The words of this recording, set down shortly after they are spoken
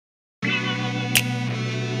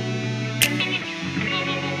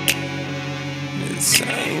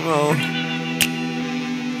Same old.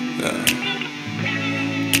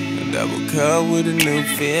 A double cup with a new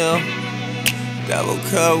feel. Double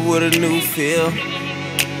cup with a new feel.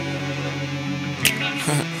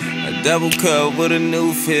 A double cup with a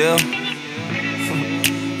new feel.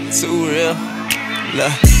 Too real.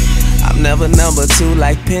 Look, I'm never number two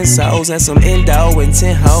like pencils and some endo and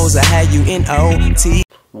 10 hoes. I had you in OT.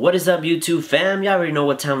 What is up, YouTube fam? Y'all already know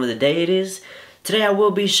what time of the day it is. Today I will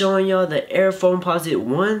be showing y'all the Air Foamposite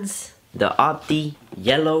ones, the Optic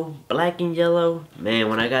yellow, black and yellow. Man,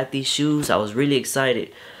 when I got these shoes, I was really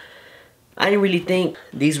excited. I didn't really think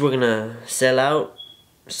these were gonna sell out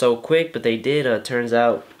so quick, but they did. Turns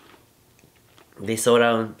out they sold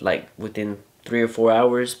out like within 3 or 4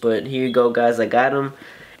 hours. But here you go, guys. I got them.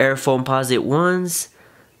 Air Foamposite ones,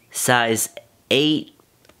 size 8.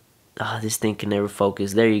 Oh, this thing can never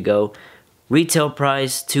focus. There you go. Retail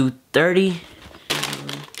price $230.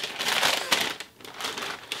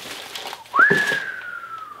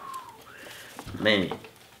 Man,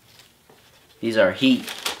 these are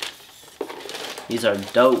heat. These are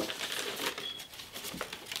dope.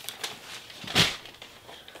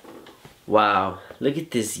 Wow, look at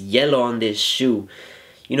this yellow on this shoe.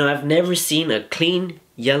 You know, I've never seen a clean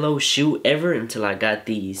yellow shoe ever until I got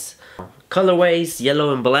these. Colorways,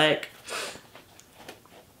 yellow and black.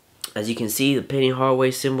 As you can see, the penny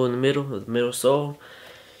hardware symbol in the middle of the middle sole.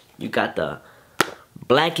 You got the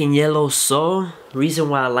black and yellow sole. Reason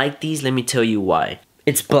why I like these, let me tell you why.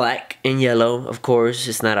 It's black and yellow, of course.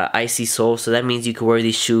 It's not an icy sole, so that means you can wear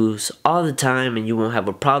these shoes all the time and you won't have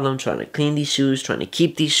a problem trying to clean these shoes, trying to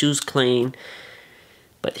keep these shoes clean.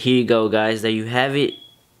 But here you go, guys. There you have it.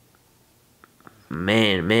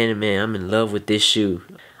 Man, I'm in love with this shoe.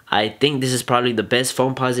 I think this is probably the best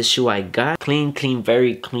Foamposite shoe I got. Clean,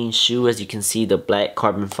 very clean shoe. As you can see, the black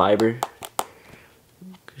carbon fiber.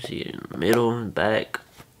 You can see it in the middle and back.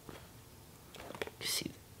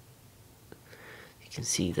 You can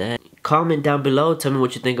see that. Comment down below. Tell me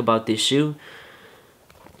what you think about this shoe.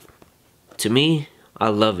 To me, I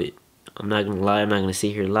love it. I'm not gonna lie. I'm not gonna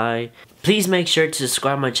sit here and lie. Please make sure to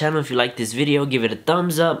subscribe to my channel if you like this video. Give it a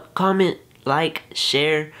thumbs up. Comment, like,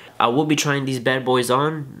 share. I will be trying these bad boys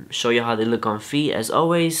on, show you how they look on feet. As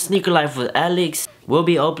always, Sneaker Life with Alex. We'll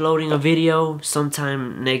be uploading a video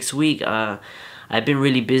sometime next week. I've been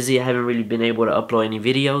really busy. I haven't really been able to upload any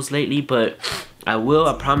videos lately, but I will.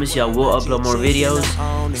 I promise you I will upload more videos.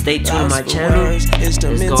 Stay tuned to my channel. Let's go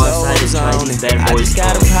outside and try these bad boys. I just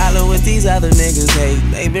got a problem with these other niggas, hey.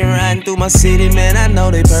 They been riding through my city, man, I know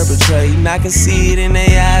they perpetrating. I can see it in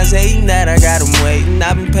their eyes, hating that I got them waiting.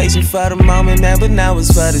 I've been patient for the moment, man, but now it's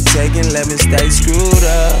for the taking. Let me stay screwed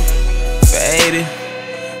up, faded.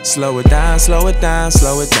 Slow it down, slow it down,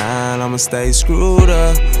 slow it down. I'ma stay screwed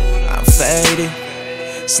up, I'm faded.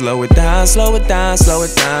 Slow it down, slow it down, slow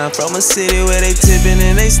it down. From a city where they tipping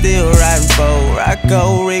and they still riding for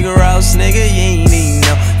Rocco, rigorous, nigga, you ain't even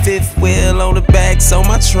know. Fifth wheel on the back, so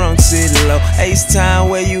my trunk sit low. Ace time,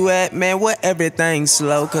 where you at, man, where everything's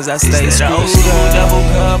slow. Cause I stay screwed up. Double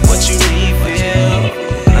cup, what you need, feel.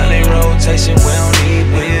 100 rotation, we don't need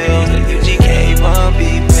wheels. The UGK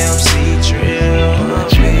bumpy, Pimp C drill.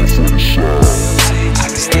 I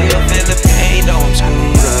can still feel the pain, though I'm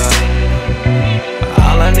screwed up.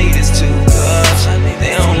 All I need is 2 cups.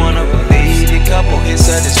 They don't wanna believe it. Couple hits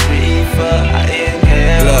of this reefer. I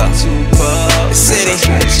inhale 2 puffs. City,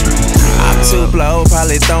 I'm too blow,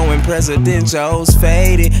 probably throwing presidentials.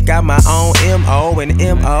 Faded, got my own MO and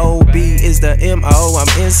MOB is the MO. I'm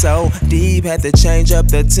in so deep, had to change up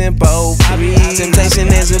the tempo. Temptation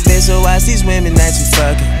is a bitch, so watch these women that you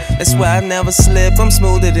fucking. That's why I never slip. I'm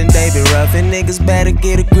smoother than David Ruffin. Niggas better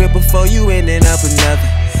get a grip before you ending up with nothing.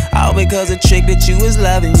 All because a chick that you was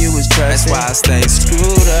loving, you was trusting. That's why I stay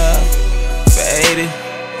screwed up, faded.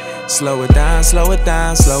 Slow it down, slow it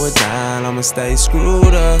down, slow it down. I'ma stay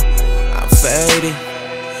screwed up, I'm faded.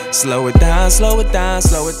 Slow it down, slow it down,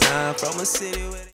 slow it down. From a city where